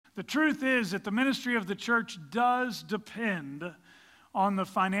The truth is that the ministry of the church does depend on the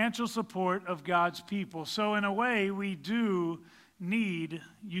financial support of God's people. So in a way, we do need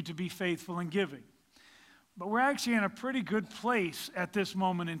you to be faithful in giving. But we're actually in a pretty good place at this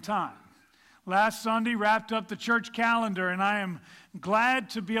moment in time. Last Sunday wrapped up the church calendar, and I am glad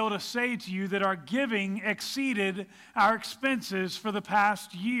to be able to say to you that our giving exceeded our expenses for the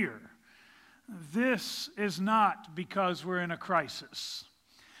past year. This is not because we're in a crisis.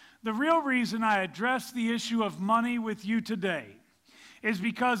 The real reason I address the issue of money with you today is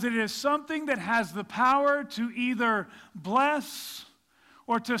because it is something that has the power to either bless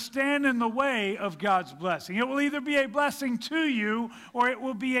or to stand in the way of God's blessing. It will either be a blessing to you or it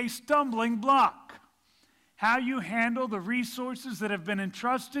will be a stumbling block. How you handle the resources that have been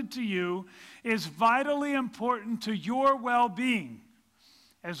entrusted to you is vitally important to your well-being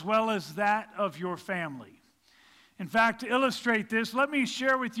as well as that of your family. In fact, to illustrate this, let me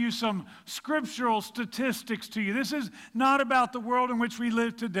share with you some scriptural statistics to you. This is not about the world in which we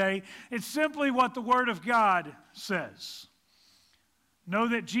live today. It's simply what the Word of God says. Know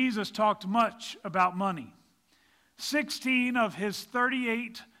that Jesus talked much about money. 16 of his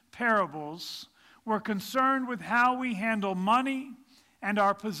 38 parables were concerned with how we handle money and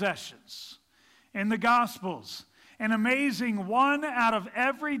our possessions. In the Gospels, an amazing 1 out of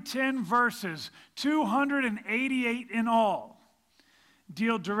every 10 verses, 288 in all,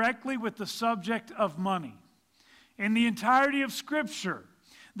 deal directly with the subject of money. In the entirety of Scripture,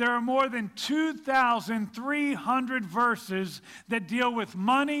 there are more than 2,300 verses that deal with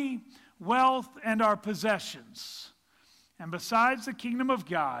money, wealth, and our possessions. And besides the kingdom of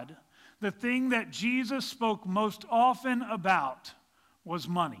God, the thing that Jesus spoke most often about was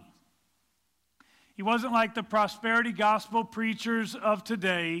money. He wasn't like the prosperity gospel preachers of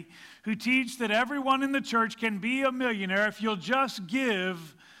today who teach that everyone in the church can be a millionaire if you'll just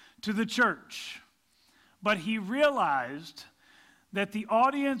give to the church. But he realized that the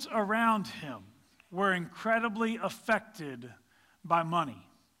audience around him were incredibly affected by money.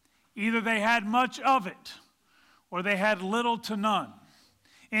 Either they had much of it or they had little to none.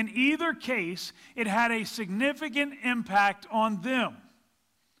 In either case, it had a significant impact on them.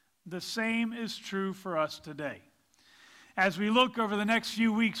 The same is true for us today. As we look over the next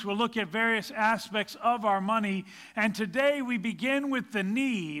few weeks, we'll look at various aspects of our money, and today we begin with the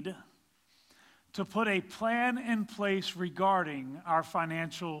need to put a plan in place regarding our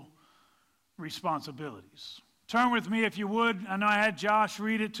financial responsibilities. Turn with me if you would. I know I had Josh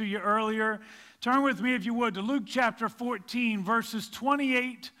read it to you earlier. Turn with me if you would to Luke chapter 14, verses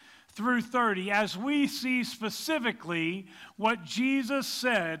 28 through 30, as we see specifically what Jesus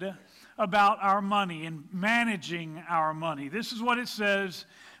said about our money and managing our money. This is what it says,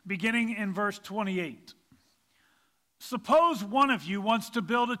 beginning in verse 28. Suppose one of you wants to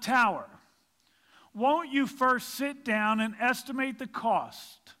build a tower. Won't you first sit down and estimate the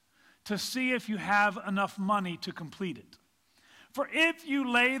cost to see if you have enough money to complete it? For if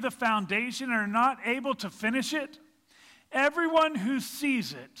you lay the foundation and are not able to finish it, everyone who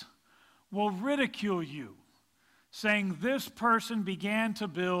sees it will ridicule you, saying, "This person began to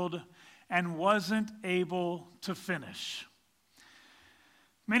build and wasn't able to finish."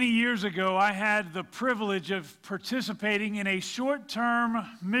 Many years ago, I had the privilege of participating in a short-term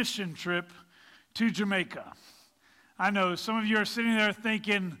mission trip to Jamaica. I know some of you are sitting there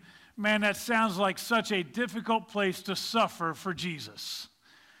thinking, man, that sounds like such a difficult place to suffer for Jesus.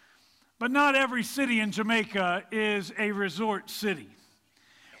 But not every city in Jamaica is a resort city.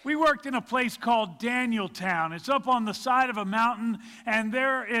 We worked in a place called Danieltown. It's up on the side of a mountain, and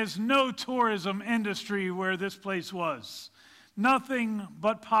there is no tourism industry where this place was. Nothing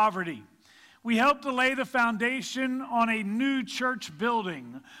but poverty. We helped to lay the foundation on a new church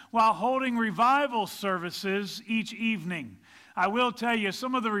building while holding revival services each evening. I will tell you,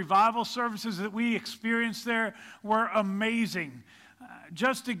 some of the revival services that we experienced there were amazing.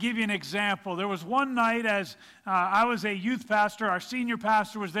 Just to give you an example, there was one night as I was a youth pastor, our senior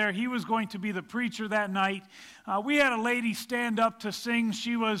pastor was there. He was going to be the preacher that night. We had a lady stand up to sing.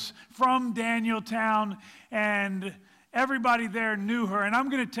 She was from Danieltown, and everybody there knew her. And I'm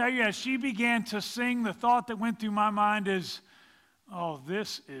going to tell you, as she began to sing, the thought that went through my mind is, oh,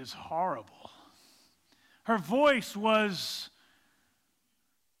 this is horrible. Her voice was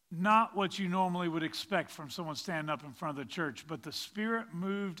not what you normally would expect from someone standing up in front of the church, but the Spirit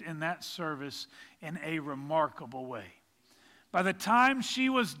moved in that service in a remarkable way. By the time she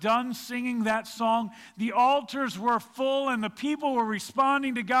was done singing that song, the altars were full and the people were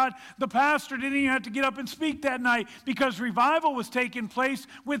responding to God. The pastor didn't even have to get up and speak that night because revival was taking place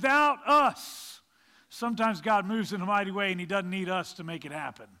without us. sometimes God moves in a mighty way and he doesn't need us to make it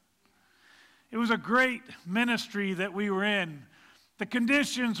happen. It was a great ministry that we were in. The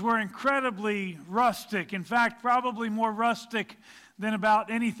conditions were incredibly rustic. In fact, probably more rustic than about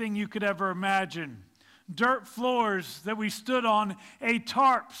anything you could ever imagine. Dirt floors that we stood on, a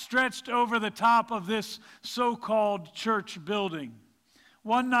tarp stretched over the top of this so-called church building.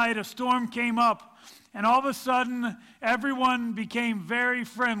 One night a storm came up, and all of a sudden everyone became very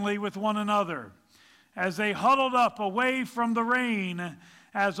friendly with one another as they huddled up away from the rain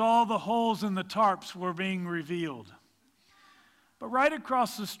as all the holes in the tarps were being revealed. But right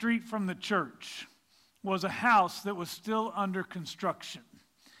across the street from the church was a house that was still under construction.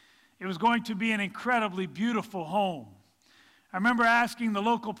 It was going to be an incredibly beautiful home. I remember asking the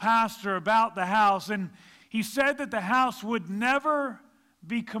local pastor about the house, and he said that the house would never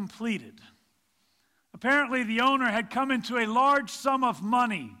be completed. Apparently, the owner had come into a large sum of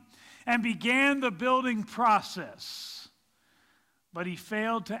money and began the building process, but he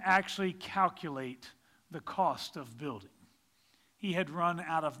failed to actually calculate the cost of building. He had run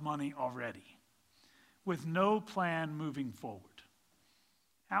out of money already, with no plan moving forward.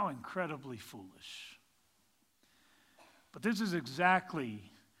 How incredibly foolish. But this is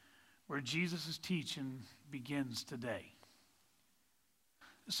exactly where Jesus' teaching begins today.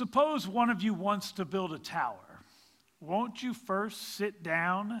 Suppose one of you wants to build a tower. Won't you first sit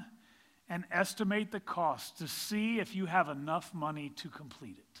down and estimate the cost to see if you have enough money to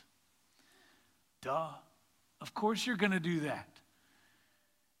complete it? Duh. Of course you're going to do that.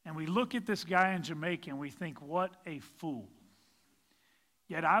 And we look at this guy in Jamaica and we think, what a fool.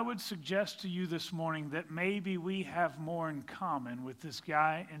 Yet I would suggest to you this morning that maybe we have more in common with this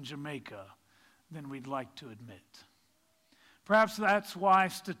guy in Jamaica than we'd like to admit. Perhaps that's why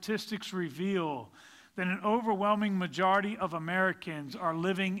statistics reveal that an overwhelming majority of Americans are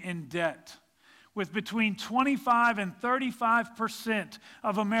living in debt, with between 25 and 35%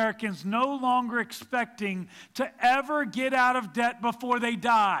 of Americans no longer expecting to ever get out of debt before they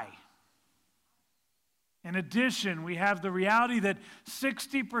die. In addition, we have the reality that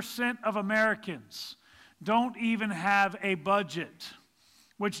 60% of Americans don't even have a budget,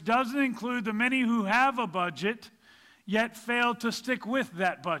 which doesn't include the many who have a budget yet fail to stick with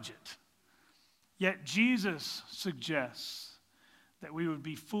that budget. Yet Jesus suggests that we would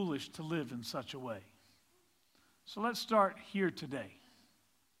be foolish to live in such a way. So let's start here today.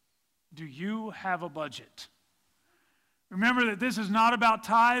 Do you have a budget? Remember that this is not about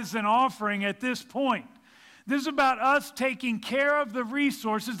tithes and offering at this point. This is about us taking care of the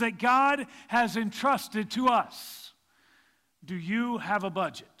resources that God has entrusted to us. Do you have a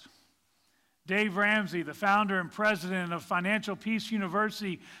budget? Dave Ramsey, the founder and president of Financial Peace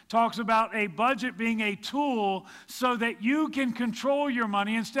University, talks about a budget being a tool so that you can control your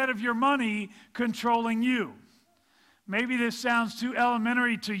money instead of your money controlling you. Maybe this sounds too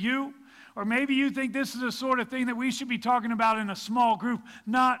elementary to you, or maybe you think this is the sort of thing that we should be talking about in a small group,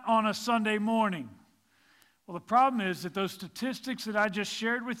 not on a Sunday morning. Well, the problem is that those statistics that I just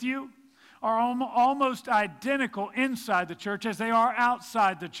shared with you are almost identical inside the church as they are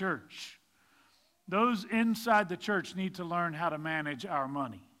outside the church. Those inside the church need to learn how to manage our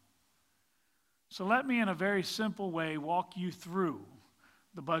money. So let me, in a very simple way, walk you through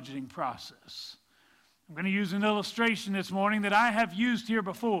the budgeting process. I'm going to use an illustration this morning that I have used here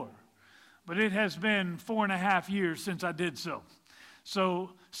before, but it has been 4.5 years since I did so.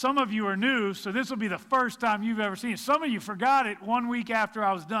 So some of you are new, so this will be the first time you've ever seen it. Some of you forgot it 1 week after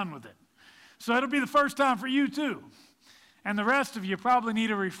I was done with it. So it'll be the first time for you too. And the rest of you probably need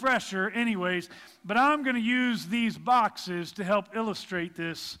a refresher anyways, but I'm going to use these boxes to help illustrate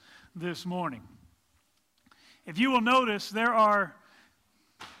this morning. If you will notice, there are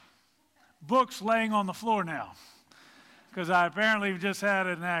books laying on the floor now, because I apparently just had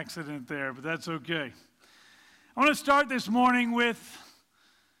an accident there, but that's okay. I want to start this morning with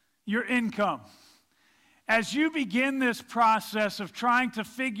your income. As you begin this process of trying to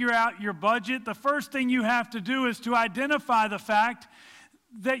figure out your budget, the first thing you have to do is to identify the fact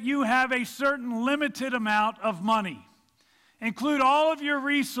that you have a certain limited amount of money. Include all of your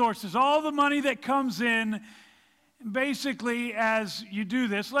resources, all the money that comes in. Basically, as you do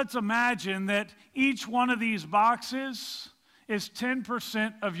this, let's imagine that each one of these boxes is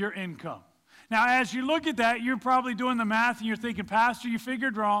 10% of your income. Now, as you look at that, you're probably doing the math and you're thinking, Pastor, you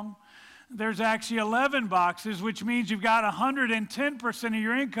figured wrong. There's actually 11 boxes, which means you've got 110% of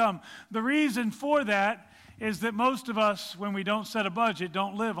your income. The reason for that is that most of us, when we don't set a budget,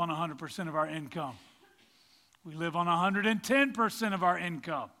 don't live on 100% of our income. We live on 110% of our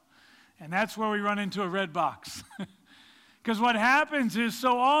income. And that's where we run into a red box. Because what happens is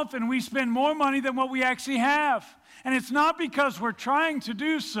so often we spend more money than what we actually have. And it's not because we're trying to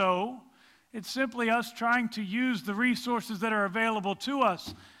do so. It's simply us trying to use the resources that are available to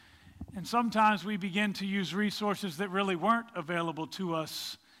us. And sometimes we begin to use resources that really weren't available to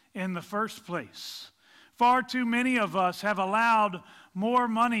us in the first place. Far too many of us have allowed more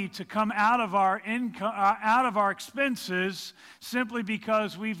money to come out of our income, out of our expenses, simply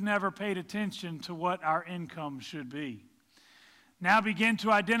because we've never paid attention to what our income should be. Now begin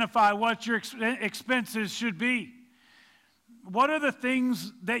to identify what your expenses should be. What are the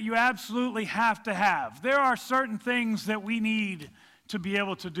things that you absolutely have to have? There are certain things that we need to be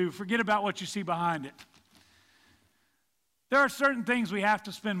able to do. Forget about what you see behind it. There are certain things we have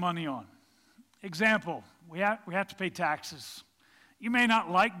to spend money on. Example, we have to pay taxes. You may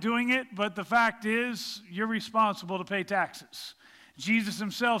not like doing it, but the fact is you're responsible to pay taxes. Jesus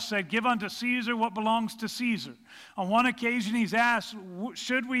himself said, "Give unto Caesar what belongs to Caesar." On one occasion he's asked,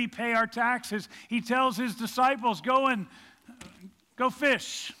 should we pay our taxes? He tells his disciples, go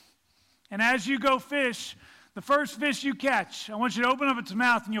fish. And as you go fish, the first fish you catch, I want you to open up its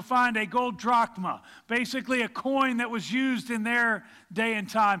mouth and you'll find a gold drachma, basically a coin that was used in their day and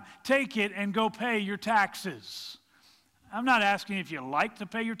time. Take it and go pay your taxes. I'm not asking if you like to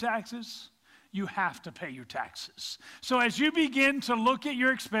pay your taxes. You have to pay your taxes. So as you begin to look at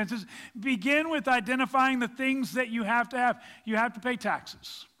your expenses, begin with identifying the things that you have to have. You have to pay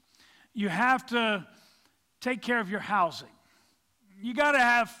taxes. You have to take care of your housing. You got to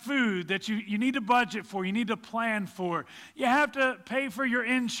have food that you need to budget for, you need to plan for. You have to pay for your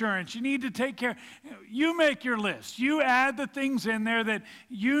insurance. You need to take care. You make your list. You add the things in there that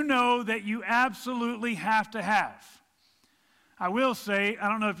you know that you absolutely have to have. I will say, I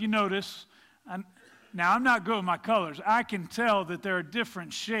don't know if you notice, now I'm not good with my colors. I can tell that there are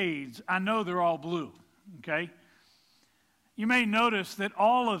different shades. I know they're all blue, okay? You may notice that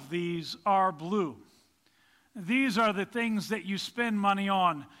all of these are blue. These are the things that you spend money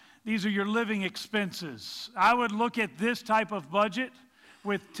on. These are your living expenses. I would look at this type of budget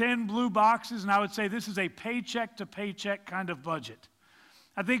with 10 blue boxes, and I would say this is a paycheck to paycheck kind of budget.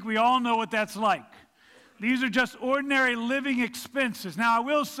 I think we all know what that's like. These are just ordinary living expenses. Now, I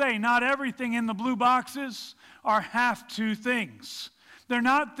will say not everything in the blue boxes are have-to things. They're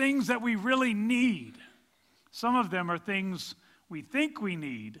not things that we really need. Some of them are things we think we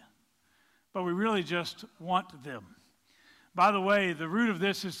need, but we really just want them. By the way, the root of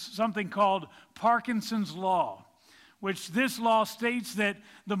this is something called Parkinson's Law, which this law states that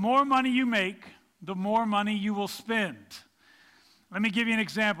the more money you make, the more money you will spend. Let me give you an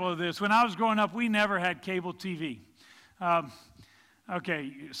example of this. When I was growing up, we never had cable TV.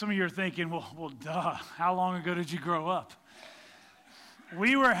 Okay, some of you are thinking, well, duh, how long ago did you grow up?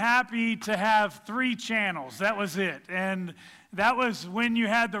 We were happy to have 3 channels. That was it. And that was when you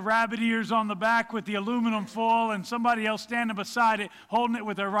had the rabbit ears on the back with the aluminum foil and somebody else standing beside it holding it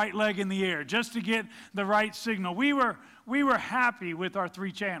with their right leg in the air just to get the right signal. We were happy with our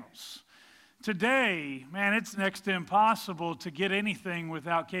 3 channels. Today, man, it's next to impossible to get anything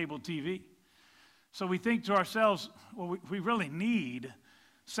without cable TV. So we think to ourselves, well, we really need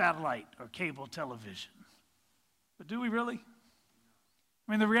satellite or cable television. But do we really?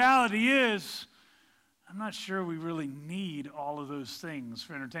 I mean, the reality is, I'm not sure we really need all of those things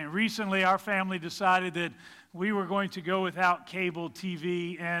for entertainment. Recently, our family decided that we were going to go without cable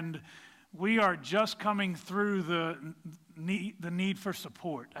TV, and we are just coming through the need for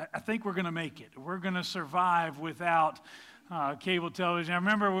support. I think we're going to make it. We're going to survive without cable television. I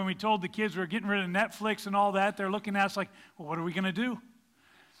remember when we told the kids we were getting rid of Netflix and all that, they're looking at us like, well, what are we going to do?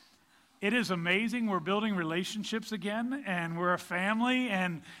 It is amazing. We're building relationships again, and we're a family,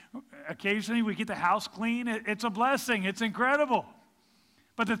 and occasionally we get the house clean. It's a blessing. It's incredible.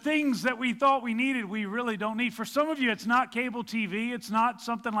 But the things that we thought we needed, we really don't need. For some of you, it's not cable TV. It's not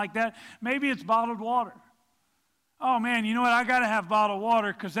something like that. Maybe it's bottled water. Oh, man, you know what? I got to have bottled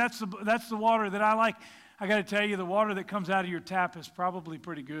water because that's the water that I like. I got to tell you, the water that comes out of your tap is probably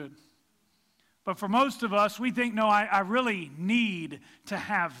pretty good. But for most of us, we think, no, I really need to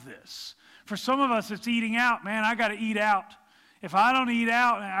have this. For some of us, it's eating out. Man, I got to eat out. If I don't eat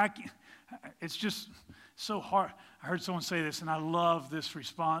out, it's just so hard. I heard someone say this, and I love this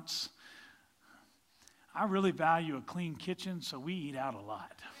response. I really value a clean kitchen, so we eat out a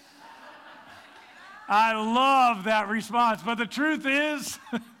lot. I love that response. But the truth is,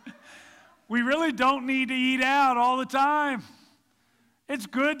 we really don't need to eat out all the time. It's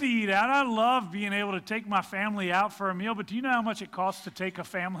good to eat out. I love being able to take my family out for a meal, but do you know how much it costs to take a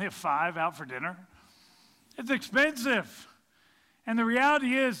family of 5 out for dinner? It's expensive. And the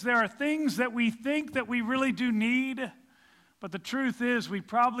reality is there are things that we think that we really do need, But the truth is, we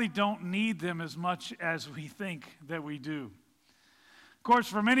probably don't need them as much as we think that we do. Of course,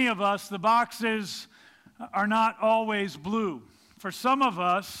 for many of us, the boxes are not always blue. For some of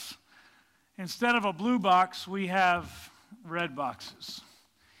us, instead of a blue box, we have red boxes.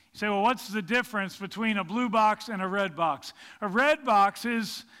 You say, well, what's the difference between a blue box and a red box? A red box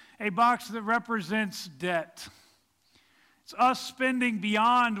is a box that represents debt. It's us spending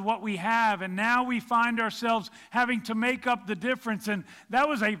beyond what we have, and now we find ourselves having to make up the difference. And that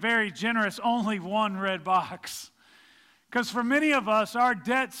was a very generous, only one red box. Because for many of us, our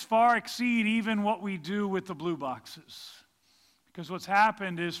debts far exceed even what we do with the blue boxes. Because what's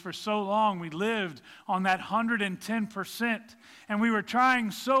happened is for so long we lived on that 110%, and we were trying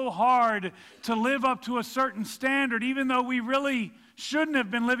so hard to live up to a certain standard, even though we really shouldn't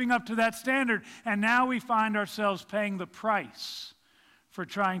have been living up to that standard. And now we find ourselves paying the price for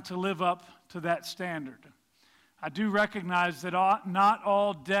trying to live up to that standard. I do recognize that not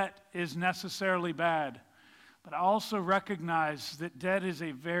all debt is necessarily bad, but I also recognize that debt is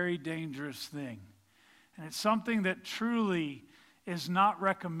a very dangerous thing. And it's something that truly is not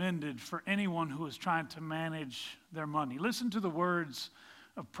recommended for anyone who is trying to manage their money. Listen to the words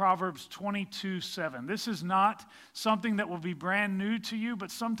of Proverbs 22:7. This is not something that will be brand new to you, but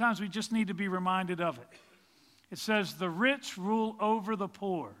sometimes we just need to be reminded of it. It says, "The rich rule over the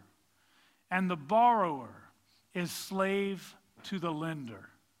poor, and the borrower is slave to the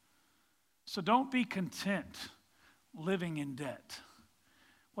lender." So don't be content living in debt.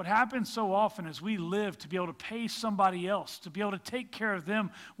 What happens so often is we live to be able to pay somebody else, to be able to take care of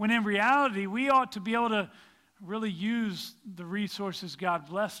them, when in reality we ought to be able to really use the resources God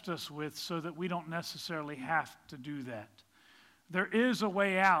blessed us with so that we don't necessarily have to do that. There is a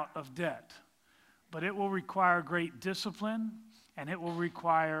way out of debt, but it will require great discipline and it will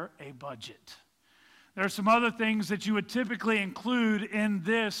require a budget. There are some other things that you would typically include in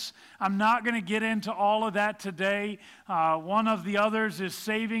this. I'm not going to get into all of that today. One of the others is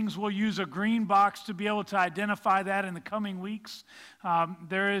savings. We'll use a green box to be able to identify that in the coming weeks.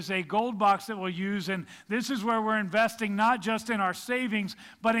 There is a gold box that we'll use, and this is where we're investing not just in our savings,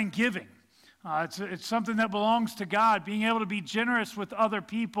 but in giving. It's something that belongs to God, being able to be generous with other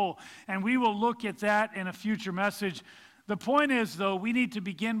people, and we will look at that in a future message. The point is, though, we need to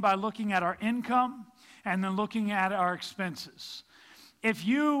begin by looking at our income and then looking at our expenses. If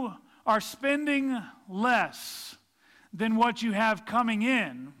you are spending less than what you have coming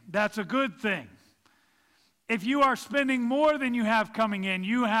in, that's a good thing. If you are spending more than you have coming in,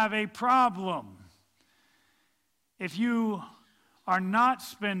 you have a problem. If you are not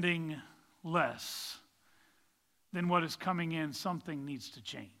spending less than what is coming in, something needs to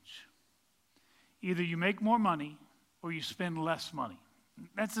change. Either you make more money or you spend less money.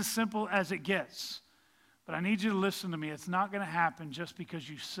 That's as simple as it gets. But I need you to listen to me. It's not going to happen just because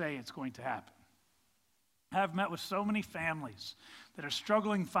you say it's going to happen. I've met with so many families that are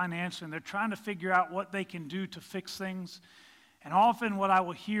struggling financially, and they're trying to figure out what they can do to fix things. And often what I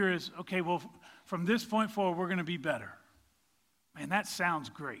will hear is, okay, well, from this point forward, we're going to be better. Man, that sounds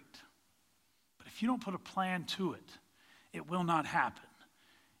great. But if you don't put a plan to it, it will not happen.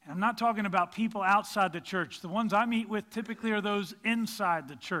 And I'm not talking about people outside the church. The ones I meet with typically are those inside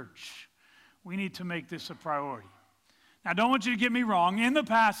the church. We need to make this a priority. Now, I don't want you to get me wrong. In the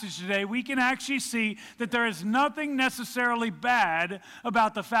passage today, we can actually see that there is nothing necessarily bad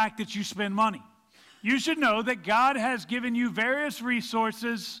about the fact that you spend money. You should know that God has given you various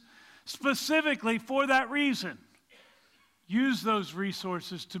resources specifically for that reason. Use those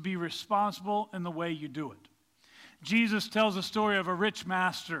resources to be responsible in the way you do it. Jesus tells a story of a rich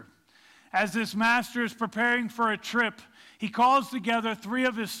master. As this master is preparing for a trip, he calls together 3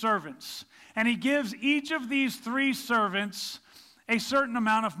 of his servants. And he gives each of these 3 servants a certain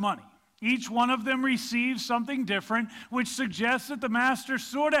amount of money. Each one of them receives something different, which suggests that the master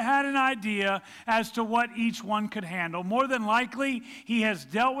sort of had an idea as to what each one could handle. More than likely, he has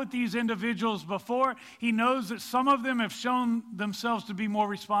dealt with these individuals before. He knows that some of them have shown themselves to be more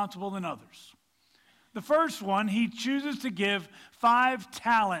responsible than others. The first one, he chooses to give 5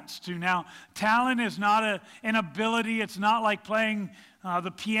 talents to. Now, talent is not an ability. It's not like playing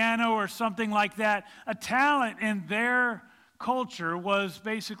the piano or something like that. A talent in their culture was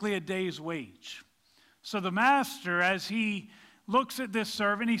basically a day's wage. So the master, as he looks at this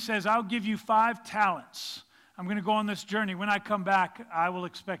servant, he says, I'll give you 5 talents. I'm going to go on this journey. When I come back, I will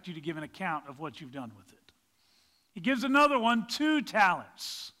expect you to give an account of what you've done with it. He gives another one 2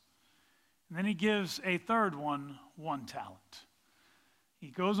 talents. And then he gives a third one 1 talent. He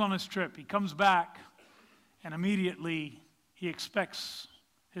goes on his trip. He comes back, and immediately he expects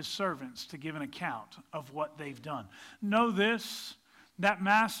his servants to give an account of what they've done. Know this, that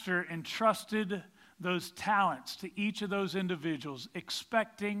master entrusted those talents to each of those individuals,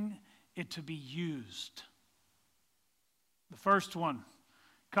 expecting it to be used. The first one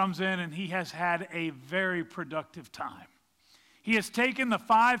comes in and he has had a very productive time. He has taken the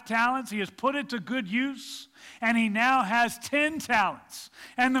 5 talents, he has put it to good use, and he now has 10 talents.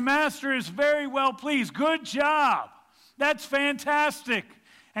 And the master is very well pleased. Good job. That's fantastic.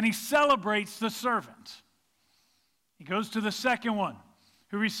 And he celebrates the servant. He goes to the second one,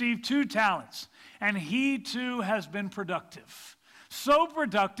 who received 2 talents, and he too has been productive. So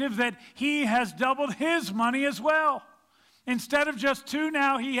productive that he has doubled his money as well. Instead of just 2,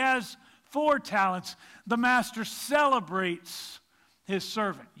 now he has 4 talents. The master celebrates his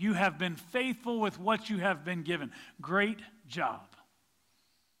servant. You have been faithful with what you have been given. Great job.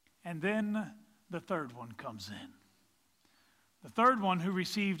 And then the third one comes in. The third one, who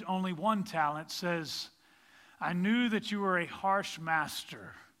received only 1 talent, says, I knew that you were a harsh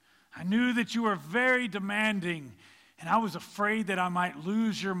master. I knew that you were very demanding, and I was afraid that I might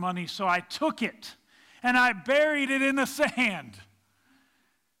lose your money, so I took it and I buried it in the sand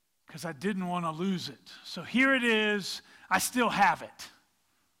because I didn't want to lose it. So here it is. I still have it.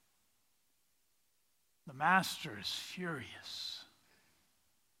 The master is furious.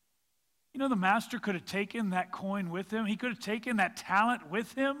 You know, the master could have taken that coin with him. He could have taken that talent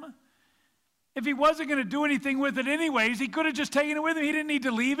with him. If he wasn't going to do anything with it anyways, he could have just taken it with him. He didn't need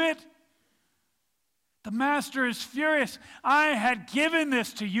to leave it. The master is furious. I had given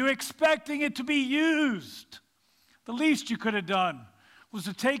this to you expecting it to be used. The least you could have done was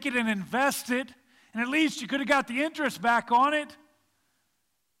to take it and invest it, and at least you could have got the interest back on it.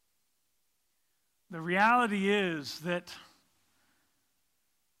 The reality is that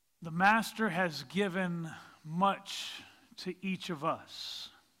the master has given much to each of us.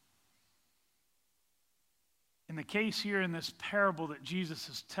 In the case here in this parable that Jesus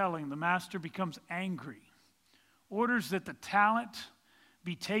is telling, the master becomes angry, orders that the talent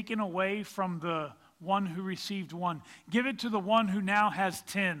be taken away from the one who received 1. Give it to the one who now has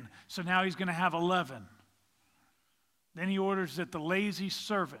 10, so now he's going to have 11. Then he orders that the lazy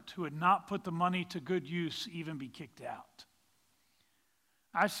servant who had not put the money to good use even be kicked out.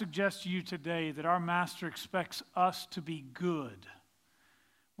 I suggest to you today that our master expects us to be good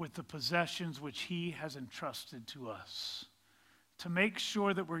with the possessions which he has entrusted to us, to make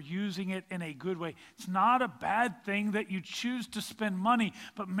sure that we're using it in a good way. It's not a bad thing that you choose to spend money,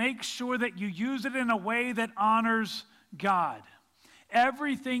 but make sure that you use it in a way that honors God.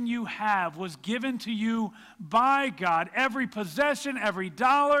 Everything you have was given to you by God. Every possession, every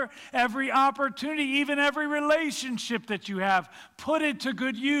dollar, every opportunity, even every relationship that you have, put it to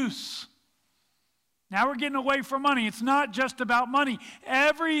good use. Now we're getting away from money. It's not just about money.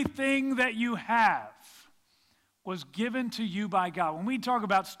 Everything that you have was given to you by God. When we talk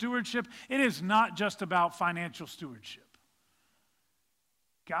about stewardship, it is not just about financial stewardship.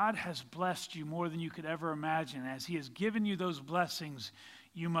 God has blessed you more than you could ever imagine. As he has given you those blessings,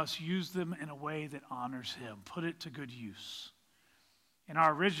 you must use them in a way that honors him. Put it to good use. In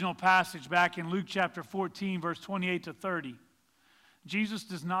our original passage back in Luke chapter 14, verse 28 to 30, Jesus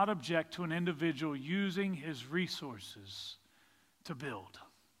does not object to an individual using his resources to build.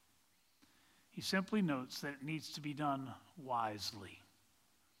 He simply notes that it needs to be done wisely.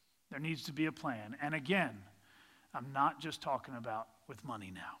 There needs to be a plan. And again, I'm not just talking about with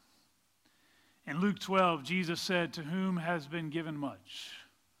money now. In Luke 12, Jesus said, to whom has been given much,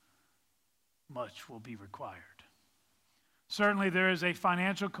 much will be required. Certainly there is a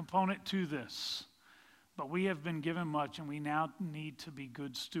financial component to this. But we have been given much, and we now need to be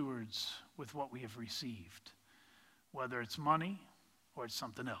good stewards with what we have received, whether it's money or it's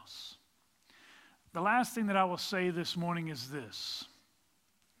something else. The last thing that I will say this morning is this.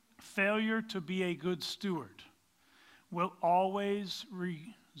 Failure to be a good steward will always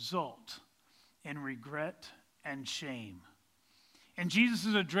result in regret and shame. In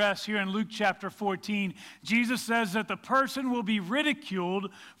Jesus' address here in Luke chapter 14, Jesus says that the person will be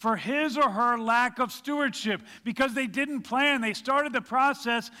ridiculed for his or her lack of stewardship because they didn't plan. They started the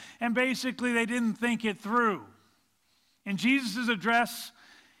process and basically they didn't think it through. In Jesus' address,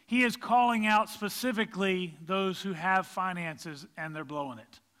 he is calling out specifically those who have finances and they're blowing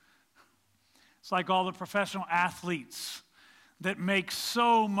it. It's like all the professional athletes that make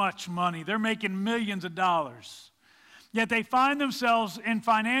so much money. They're making millions of dollars. Yet they find themselves in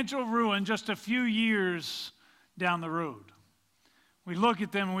financial ruin just a few years down the road. We look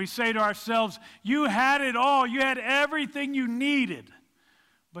at them and we say to ourselves, you had it all. You had everything you needed,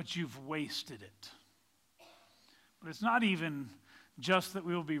 but you've wasted it. But it's not even just that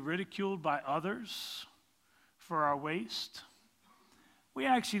we will be ridiculed by others for our waste. We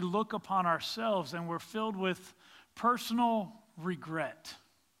actually look upon ourselves and we're filled with personal regret.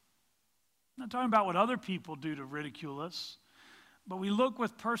 I'm not talking about what other people do to ridicule us, but we look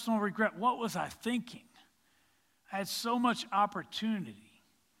with personal regret. What was I thinking? I had so much opportunity,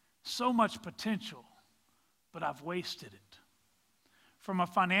 so much potential, but I've wasted it. From a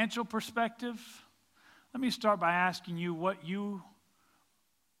financial perspective, let me start by asking you what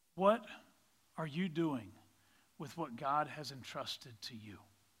are you doing with what God has entrusted to you?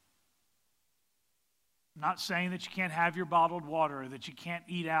 I'm not saying that you can't have your bottled water or that you can't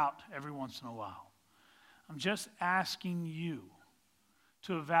eat out every once in a while. I'm just asking you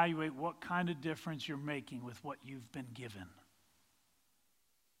to evaluate what kind of difference you're making with what you've been given.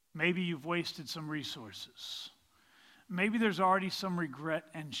 Maybe you've wasted some resources. Maybe there's already some regret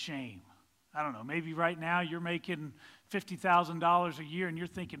and shame. I don't know, maybe right now you're making $50,000 a year and you're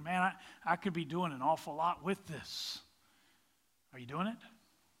thinking, man, I could be doing an awful lot with this. Are you doing it?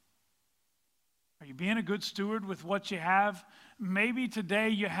 Are you being a good steward with what you have? Maybe today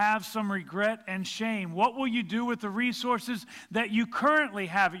you have some regret and shame. What will you do with the resources that you currently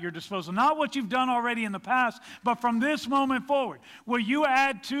have at your disposal? Not what you've done already in the past, but from this moment forward. Will you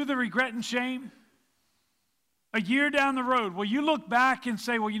add to the regret and shame? A year down the road, will you look back and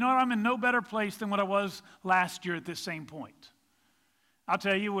say, well, you know what, I'm in no better place than what I was last year at this same point? I'll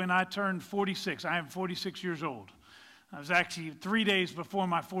tell you, when I turned 46, I am 46 years old. I was actually 3 days before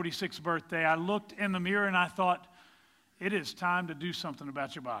my 46th birthday. I looked in the mirror and I thought, it is time to do something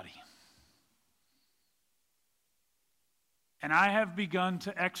about your body. And I have begun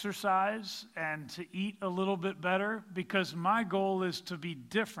to exercise and to eat a little bit better because my goal is to be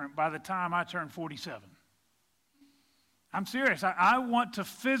different by the time I turn 47. I'm serious. I want to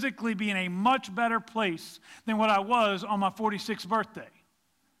physically be in a much better place than what I was on my 46th birthday.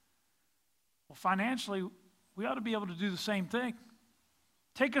 Well, financially, we ought to be able to do the same thing.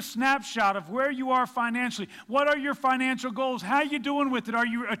 Take a snapshot of where you are financially. What are your financial goals? How are you doing with it? Are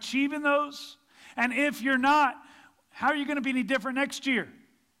you achieving those? And if you're not, how are you going to be any different next year?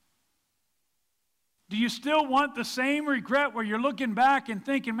 Do you still want the same regret where you're looking back and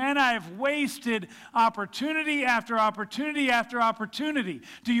thinking, man, I have wasted opportunity after opportunity after opportunity?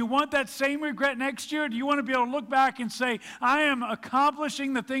 Do you want that same regret next year? Do you want to be able to look back and say, I am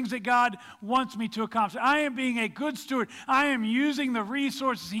accomplishing the things that God wants me to accomplish? I am being a good steward. I am using the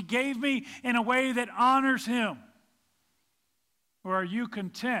resources He gave me in a way that honors Him. Or are you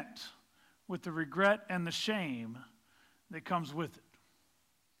content with the regret and the shame that comes with it?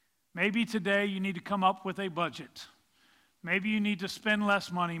 Maybe today you need to come up with a budget. Maybe you need to spend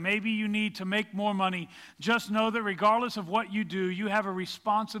less money. Maybe you need to make more money. Just know that regardless of what you do, you have a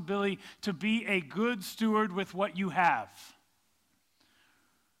responsibility to be a good steward with what you have.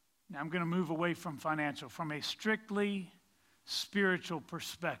 Now I'm going to move away from financial, from a strictly spiritual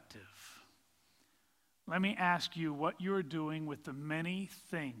perspective. Let me ask you what you are doing with the many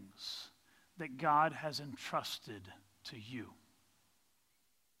things that God has entrusted to you.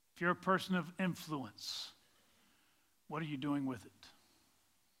 If you're a person of influence, what are you doing with it?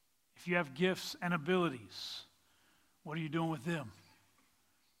 If you have gifts and abilities, what are you doing with them?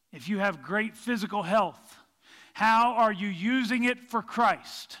 If you have great physical health, how are you using it for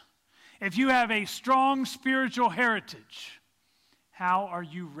Christ? If you have a strong spiritual heritage, how are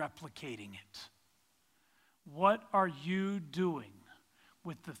you replicating it? What are you doing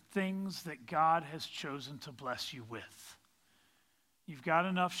with the things that God has chosen to bless you with? You've got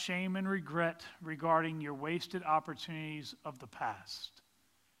enough shame and regret regarding your wasted opportunities of the past.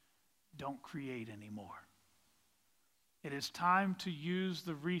 Don't create anymore. It is time to use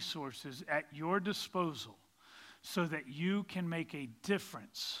the resources at your disposal so that you can make a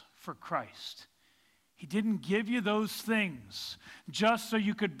difference for Christ. He didn't give you those things just so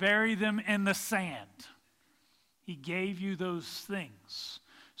you could bury them in the sand. He gave you those things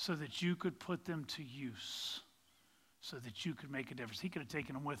so that you could put them to use, so that you could make a difference. He could have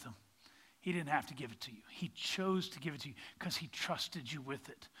taken them with him. He didn't have to give it to you. He chose to give it to you because He trusted you with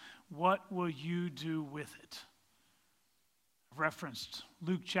it. What will you do with it? I referenced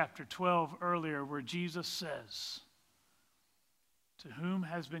Luke chapter 12 earlier where Jesus says, to whom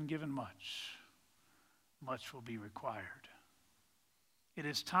has been given much, much will be required. It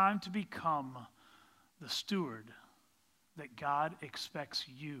is time to become the steward that God expects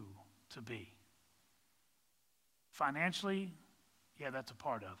you to be. Financially, yeah, that's a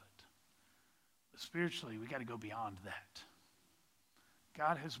part of it. But spiritually, we got to go beyond that.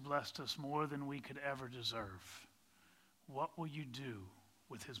 God has blessed us more than we could ever deserve. What will you do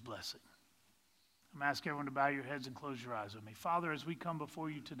with His blessing? I'm asking everyone to bow your heads and close your eyes with me. Father, as we come before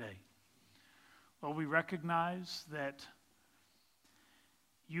you today, Lord, we recognize that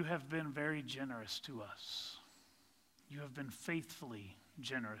you have been very generous to us. You have been faithfully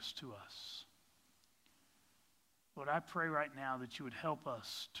generous to us. Lord, I pray right now that you would help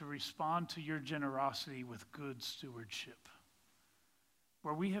us to respond to your generosity with good stewardship.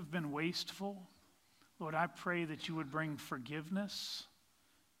 Where we have been wasteful, Lord, I pray that you would bring forgiveness.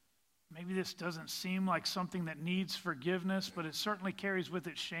 Maybe this doesn't seem like something that needs forgiveness, but it certainly carries with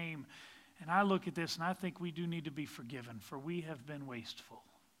it shame. And I look at this and I think we do need to be forgiven, for we have been wasteful.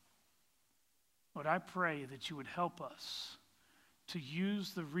 Lord, I pray that you would help us to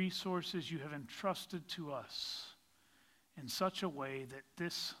use the resources you have entrusted to us in such a way that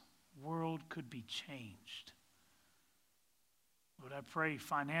this world could be changed. Lord, I pray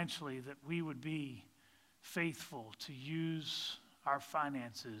financially that we would be faithful to use our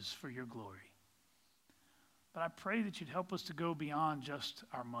finances for your glory. But I pray that you'd help us to go beyond just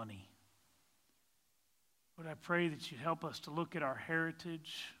our money. Lord, I pray that you'd help us to look at our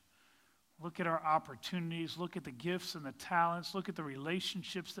heritage, look at our opportunities, look at the gifts and the talents, look at the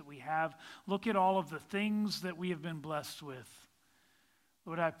relationships that we have, look at all of the things that we have been blessed with.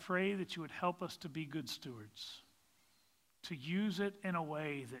 Lord, I pray that you would help us to be good stewards, to use it in a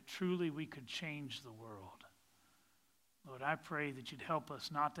way that truly we could change the world. Lord, I pray that you'd help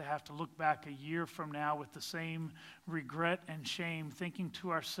us not to have to look back a year from now with the same regret and shame, thinking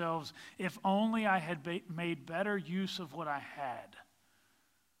to ourselves, if only I had made better use of what I had.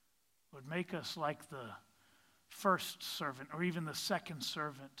 Would make us like the first servant or even the second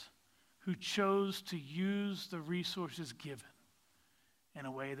servant who chose to use the resources given in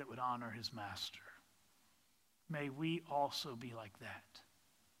a way that would honor his master. May we also be like that.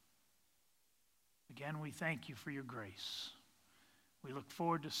 Again, we thank you for your grace. We look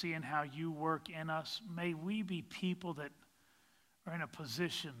forward to seeing how you work in us. May we be people that are in a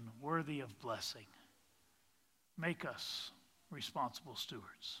position worthy of blessing. Make us responsible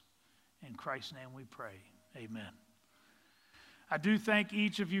stewards. In Christ's name we pray. Amen. I do thank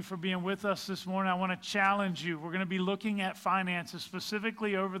each of you for being with us this morning. I want to challenge you. We're going to be looking at finances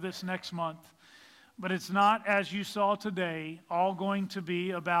specifically over this next month. But it's not, as you saw today, all going to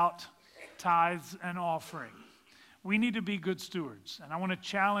be about tithes and offering. We need to be good stewards. And I want to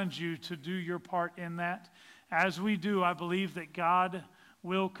challenge you to do your part in that. As we do, I believe that God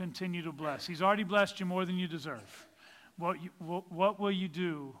will continue to bless. He's already blessed you more than you deserve. What will you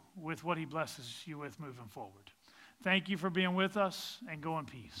do with what he blesses you with moving forward? Thank you for being with us, and go in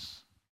peace.